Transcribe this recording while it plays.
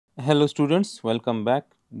Hello students, welcome back.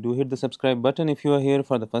 Do hit the subscribe button if you are here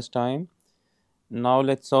for the first time. Now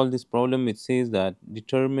let's solve this problem which says that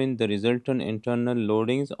determine the resultant internal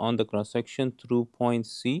loadings on the cross section through point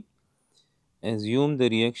C. Assume the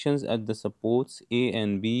reactions at the supports A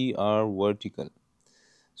and B are vertical.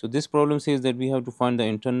 So this problem says that we have to find the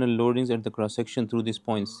internal loadings at the cross section through this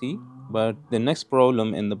point C, but the next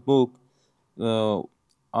problem in the book uh,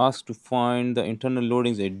 asks to find the internal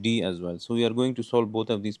loadings at D as well. So we are going to solve both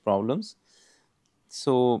of these problems.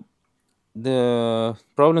 So the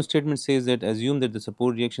problem statement says that assume that the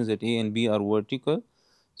support reactions at A and B are vertical.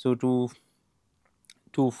 So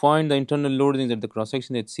to find the internal loadings at the cross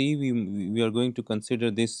section at C, we are going to consider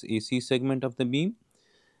this AC segment of the beam,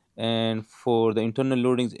 and for the internal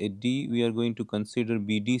loadings at D, we are going to consider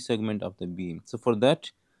BD segment of the beam. So for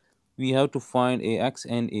that, we have to find AX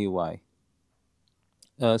and AY.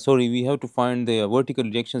 Sorry, we have to find the vertical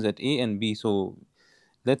reactions at A and B. So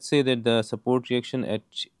let's say that the support reaction at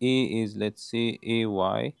A is, let's say,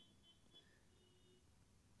 AY,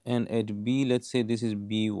 and at B, let's say this is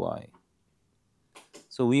BY.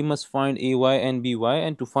 So we must find AY and BY,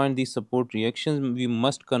 and to find these support reactions, we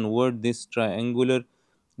must convert this triangular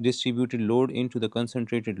distributed load into the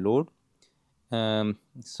concentrated load.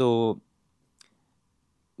 So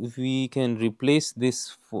we can replace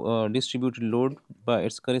this distributed load by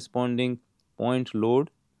its corresponding point load,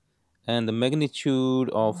 and the magnitude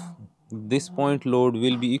of this point load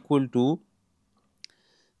will be equal to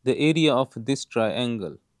the area of this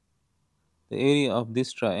triangle, the area of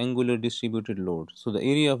this triangular distributed load. So the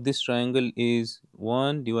area of this triangle is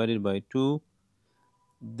 1 divided by 2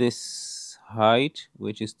 this height,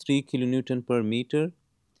 which is 3 kilonewton per meter,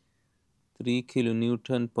 3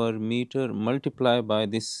 kilonewton per meter, multiplied by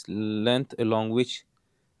this length along which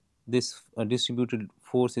this distributed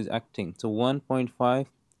force is acting. So 1.5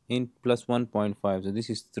 in plus 1.5, so this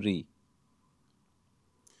is 3.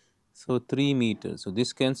 So 3 meters. So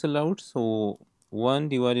this cancel out. So 1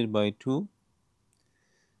 divided by 2.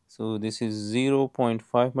 So this is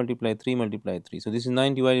 0.5 multiply 3 multiply 3. So this is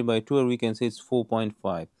 9 divided by 2, or we can say it's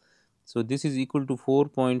 4.5. So this is equal to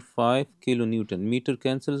 4.5 kilonewton. Meter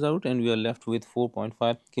cancels out and we are left with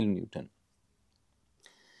 4.5 kilonewton.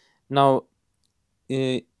 Now,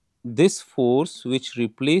 this force which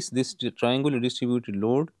replaces this triangular distributed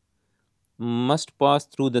load must pass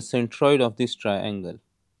through the centroid of this triangle.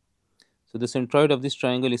 So the centroid of this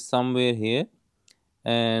triangle is somewhere here,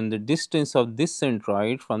 and the distance of this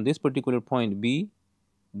centroid from this particular point B,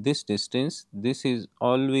 this distance, this is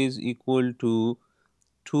always equal to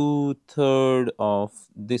 2/3 of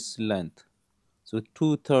this length. So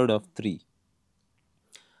 2/3 of 3.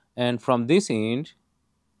 And from this end,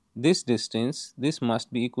 this distance, this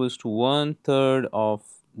must be equals to 1/3 of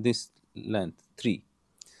this length, 3.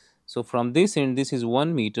 So from this end, this is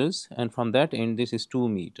 1 meters, and from that end, this is 2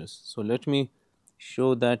 meters. So let me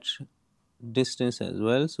show that distance as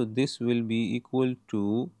well. So this will be equal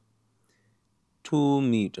to 2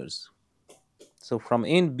 meters. So from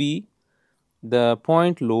end B, the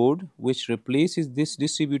point load which replaces this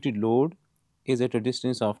distributed load is at a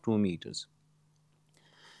distance of 2 meters.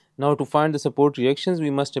 Now to find the support reactions,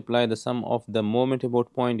 we must apply the sum of the moment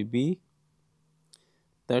about point B.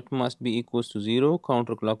 That must be equals to 0.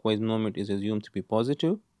 Counterclockwise moment is assumed to be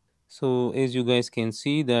positive. So as you guys can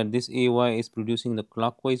see that this AY is producing the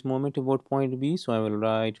clockwise moment about point B. So I will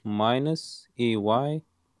write minus AY.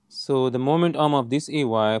 So the moment arm of this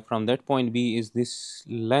AY from that point B is this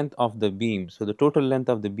length of the beam. So the total length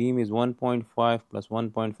of the beam is 1.5 plus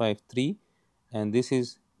 1.53, and this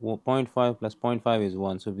is 0.5 plus 0.5 is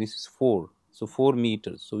 1. So this is 4. So 4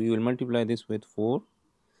 meters. So we will multiply this with 4.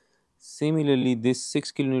 Similarly, this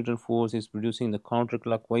 6 kilonewton force is producing the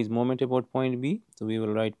counterclockwise moment about point B. So we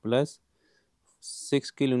will write plus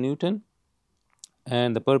 6 kilonewton,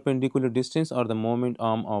 and the perpendicular distance or the moment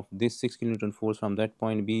arm of this 6 kilonewton force from that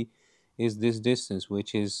point B is this distance,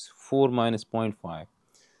 which is 4 minus 0.5.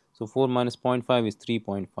 So 4 minus 0.5 is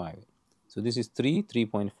 3.5. So this is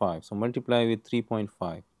 3.5. So multiply with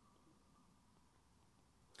 3.5.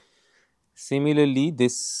 Similarly,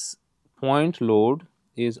 this point load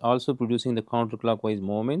is also producing the counterclockwise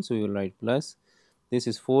moment. So you will write plus. This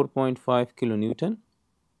is 4.5 kilonewton,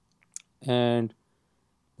 and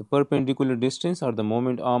the perpendicular distance or the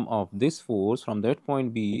moment arm of this force from that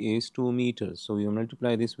point B is 2 meters. So we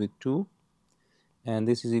multiply this with 2, and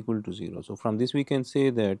this is equal to 0. So from this we can say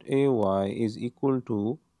that AY is equal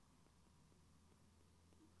to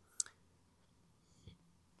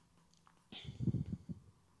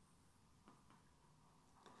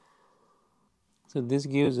so this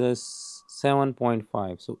gives us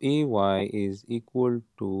 7.5. So AY is equal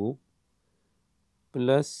to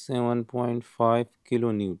plus 7.5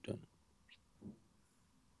 kilonewton.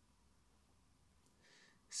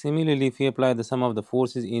 Similarly, if we apply the sum of the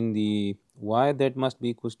forces in the y, that must be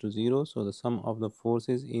equals to 0. So the sum of the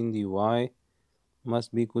forces in the y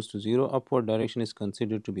must be equals to 0. Upward direction is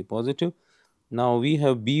considered to be positive. Now we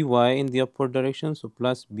have by in the upward direction, so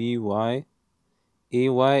plus by.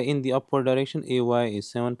 Ay in the upward direction, ay is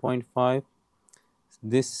 7.5.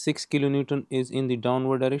 This 6 kilonewton is in the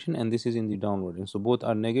downward direction, and this is in the downward direction. So both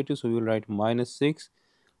are negative, so we will write minus 6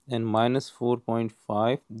 and minus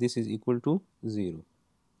 4.5. This is equal to 0.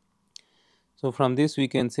 So from this we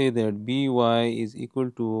can say that by is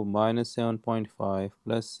equal to minus 7.5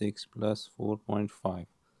 plus 6 plus 4.5.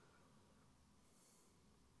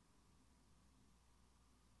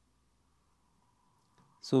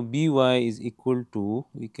 So by is equal to,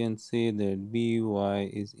 we can say that by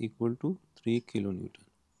is equal to 3 kilonewton.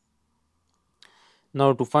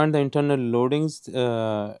 Now to find the internal loadings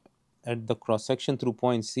at the cross section through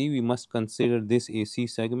point C, we must consider this AC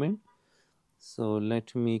segment. So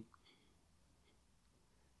let me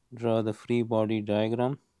draw the free body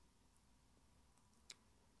diagram.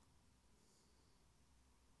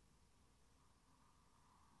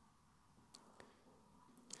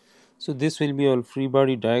 So this will be our free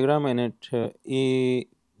body diagram, and at A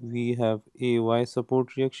we have a y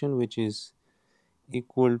support reaction which is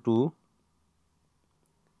equal to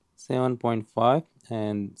 7.5,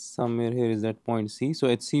 and somewhere here is that point C. So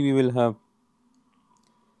at C we will have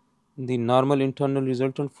the normal internal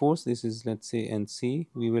resultant force, this is let's say NC.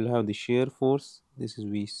 We will have the shear force, this is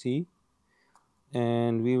VC,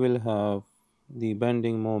 and we will have the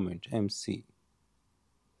bending moment MC.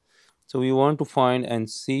 So we want to find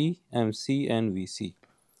NC, MC, and VC.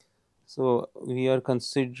 So we are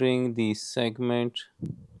considering the segment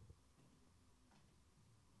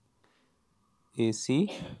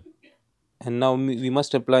AC, and now we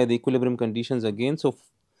must apply the equilibrium conditions again. So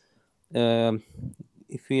um,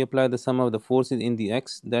 if we apply the sum of the forces in the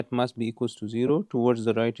x, that must be equals to 0. Towards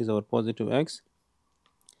the right is our positive x.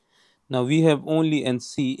 Now we have only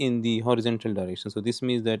NC in the horizontal direction, so this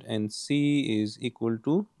means that NC is equal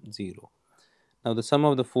to 0. Now the sum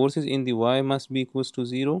of the forces in the y must be equals to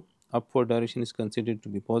 0. Upward direction is considered to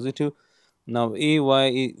be positive. Now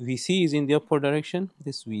VC is in the upward direction.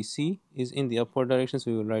 This VC is in the upward direction,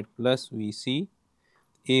 so we will write plus VC.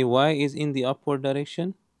 AY is in the upward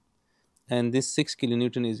direction, and this 6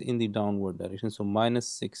 kilonewton is in the downward direction, so minus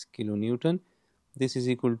 6 kilonewton. This is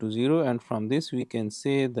equal to 0, and from this we can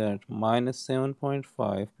say that minus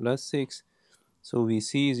 7.5 plus 6, so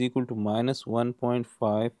VC is equal to minus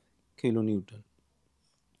 1.5 kilonewton.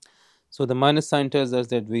 So the minus sign tells us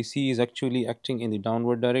that VC is actually acting in the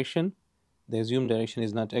downward direction. The assumed direction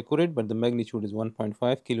is not accurate, but the magnitude is 1.5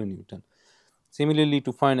 kilonewton. Similarly,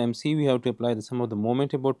 to find MC, we have to apply the sum of the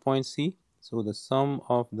moment about point C. So the sum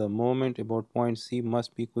of the moment about point C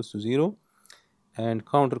must be equals to 0, and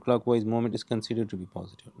counterclockwise moment is considered to be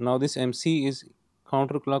positive. Now this MC is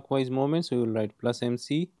counterclockwise moment, so we will write plus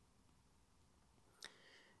MC,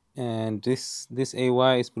 and this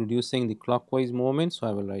AY is producing the clockwise moment, so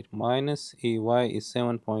I will write minus AY is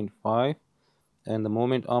 7.5, and the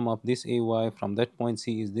moment arm of this AY from that point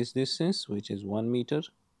C is this distance, which is 1 meter,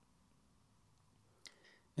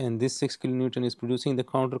 and this 6 kilonewton is producing the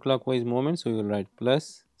counterclockwise moment, so we will write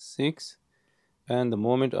plus 6, and the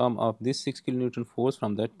moment arm of this 6 kilonewton force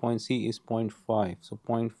from that point C is 0.5, so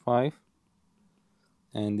 0.5,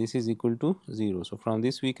 and this is equal to 0. So from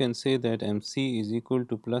this we can say that MC is equal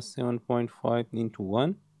to plus 7.5 into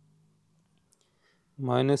 1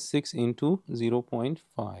 minus 6 into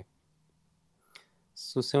 0.5.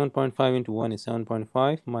 So 7.5 into 1 is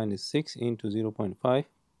 7.5 minus 6 into 0.5.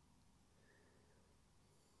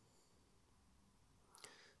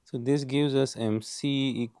 So this gives us MC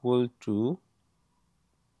equal to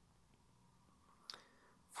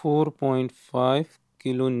 4.5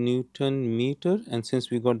 kilonewton meter, and since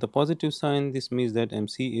we got the positive sign, this means that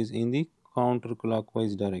MC is in the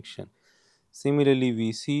counterclockwise direction. Similarly,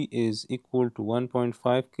 VC is equal to 1.5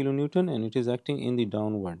 kilonewton, and it is acting in the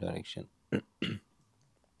downward direction.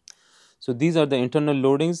 So these are the internal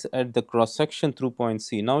loadings at the cross section through point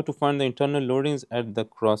C. Now to find the internal loadings at the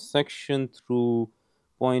cross section through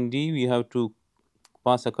point D, we have to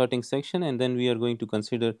pass a cutting section, and then we are going to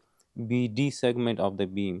consider BD segment of the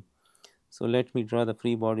beam. So let me draw the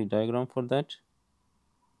free body diagram for that.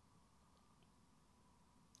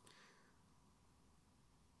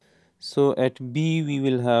 So at B we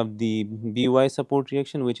will have the By support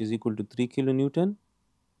reaction, which is equal to 3 kilonewton.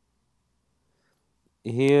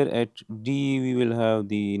 Here at D we will have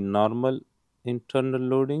the normal internal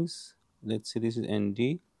loadings. Let's say this is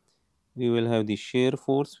ND, we will have the shear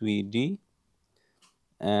force Vd,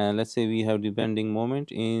 and let's say we have the bending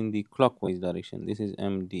moment in the clockwise direction. This is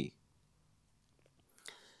Md.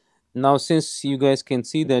 Now, since you guys can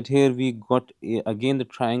see that here we got again the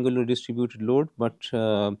triangular distributed load, but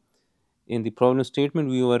in the problem statement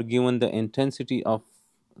we were given the intensity of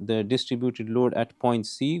the distributed load at point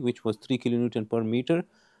C, which was 3 kilonewton per meter.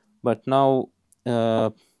 But now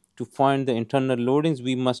to find the internal loadings,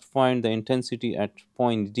 we must find the intensity at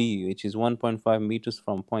point D, which is 1.5 meters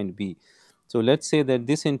from point B. So let's say that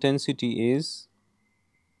this intensity is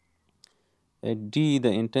at D,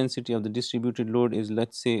 the intensity of the distributed load is,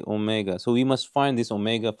 let's say, omega. So we must find this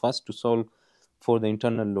omega first to solve for the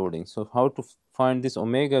internal loading. So how to find this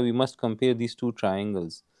omega? We must compare these two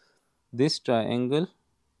triangles, this triangle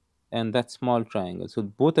and that small triangle. So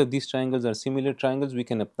both of these triangles are similar triangles. We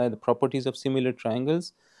can apply the properties of similar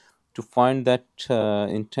triangles to find that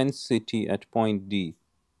intensity at point D.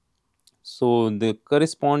 So the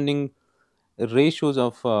corresponding ratios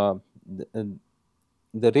of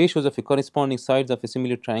the ratios of the corresponding sides of a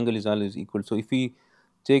similar triangle is always equal. So if we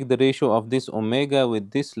take the ratio of this omega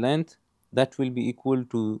with this length, that will be equal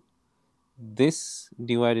to this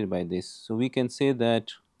divided by this. So we can say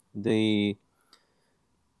that the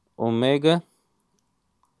omega,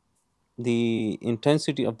 the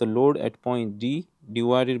intensity of the load at point D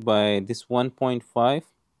divided by this 1.5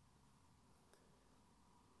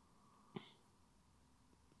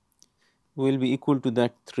 will be equal to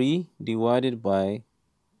that 3 divided by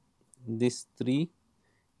this 3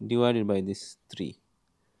 divided by this 3.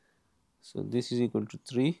 So this is equal to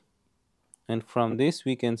 3, and from this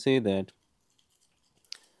we can say that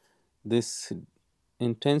this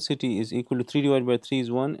intensity is equal to 3 divided by 3 is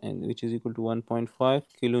 1, and which is equal to 1.5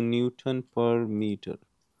 kilonewton per meter.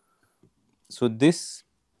 So this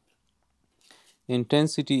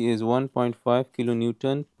intensity is 1.5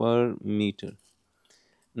 kilonewton per meter.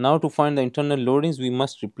 Now to find the internal loadings, we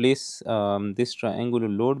must replace this triangular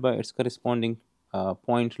load by its corresponding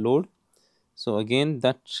point load. So again,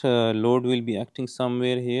 that load will be acting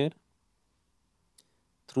somewhere here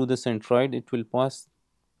through the centroid. It will pass.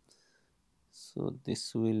 So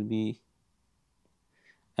this will be,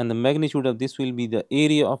 and the magnitude of this will be the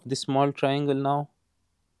area of this small triangle now.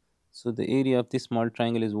 So the area of this small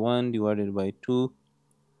triangle is 1 divided by 2,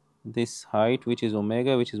 this height, which is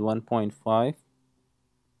omega, which is 1.5,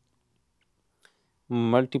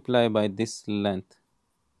 multiply by this length.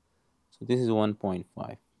 So this is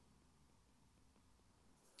 1.5.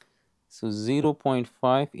 So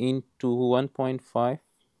 0.5 into 1.5,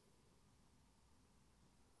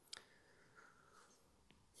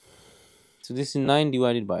 so this is 9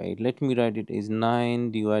 divided by 8. Let me write it as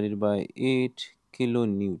 9 divided by 8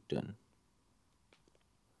 kilonewton.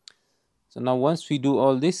 So now once we do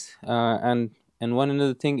all this, and one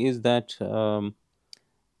another thing is that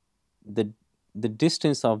the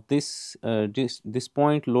distance of this this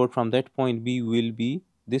point load from that point B will be,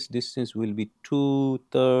 this distance will be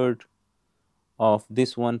 2/3 of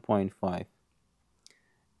this 1.5,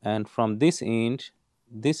 and from this end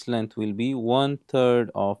this length will be 1/3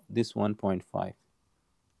 of this 1.5.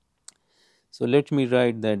 So let me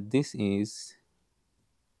write that this is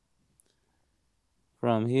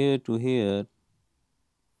from here to here,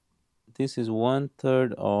 this is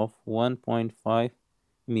 1/3 of 1.5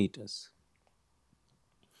 meters.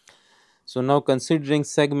 So now considering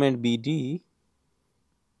segment BD,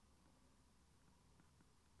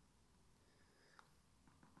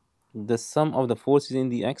 the sum of the forces in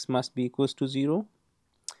the x must be equals to 0.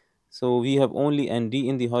 So we have only ND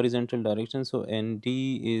in the horizontal direction, so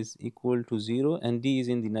ND is equal to 0, and D is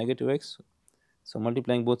in the negative x. So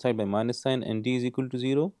multiplying both sides by minus sign, ND is equal to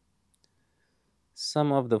 0.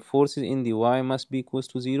 Sum of the forces in the y must be equals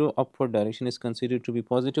to 0. Upward direction is considered to be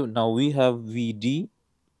positive. Now we have VD,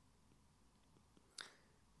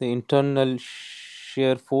 the internal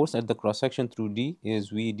shear force at the cross section through D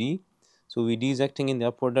is VD. So VD is acting in the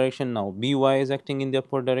upward direction. Now BY is acting in the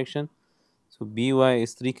upward direction. So BY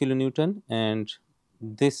is 3 kilonewton, and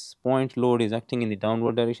this point load is acting in the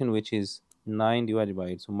downward direction, which is 9 divided by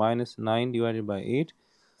 8. So minus 9 divided by 8.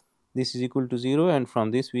 This is equal to 0, and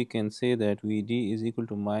from this we can say that VD is equal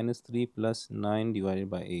to minus 3 plus 9 divided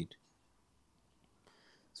by 8.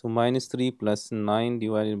 So minus 3 plus 9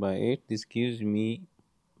 divided by 8, this gives me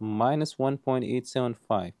minus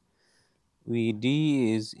 1.875.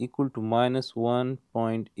 Vd is equal to minus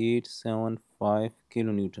 1.875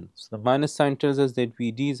 kilonewton. So the minus sign tells us that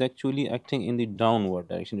Vd is actually acting in the downward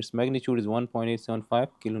direction. Its magnitude is 1.875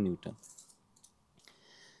 kilonewton.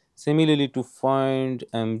 Similarly, to find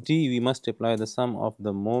md, we must apply the sum of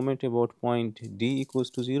the moment about point d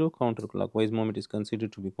equals to 0. Counterclockwise moment is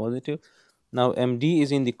considered to be positive. Now md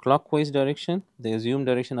is in the clockwise direction. The assumed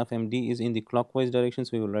direction of md is in the clockwise direction,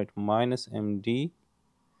 so we will write minus md,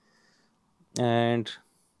 and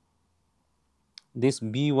this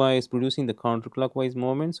by is producing the counterclockwise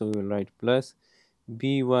moment, so we will write plus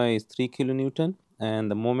by is 3 kilonewton,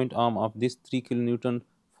 and the moment arm of this 3 kilonewton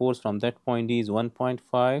force from that point D is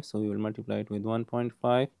 1.5, so we will multiply it with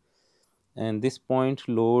 1.5, and this point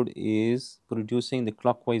load is producing the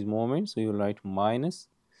clockwise moment, so you will write minus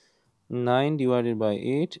 9 divided by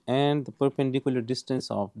 8, and the perpendicular distance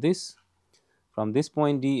of this from this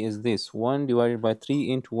point D is this 1 divided by 3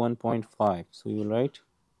 into 1.5, so you will write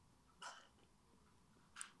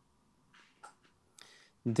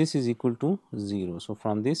this is equal to 0. So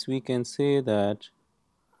from this we can say that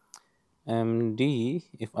md,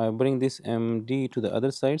 if I bring this md to the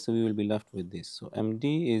other side, so we will be left with this. So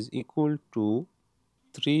md is equal to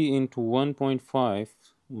 3 into 1.5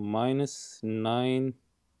 minus 9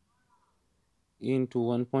 into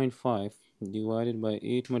 1.5 divided by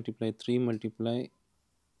 8 multiply 3 multiply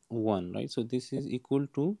 1, right? So this is equal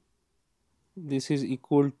to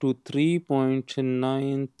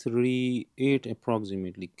 3.938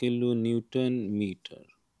 approximately kilonewton meter.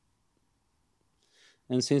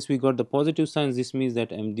 And since we got the positive signs, this means that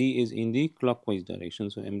md is in the clockwise direction.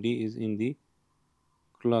 So md is in the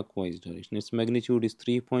clockwise direction. Its magnitude is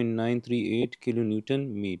 3.938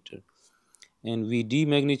 kilonewton meter. And vd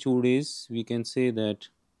magnitude is, we can say that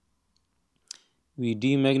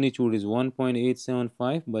vd magnitude is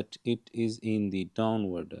 1.875, but it is in the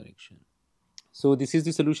downward direction. So this is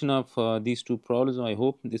the solution of these two problems. I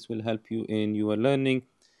hope this will help you in your learning.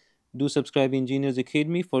 Do subscribe Engineers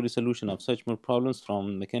Academy for the solution of such more problems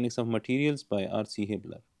from Mechanics of Materials by R.C.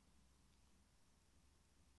 Hibbeler.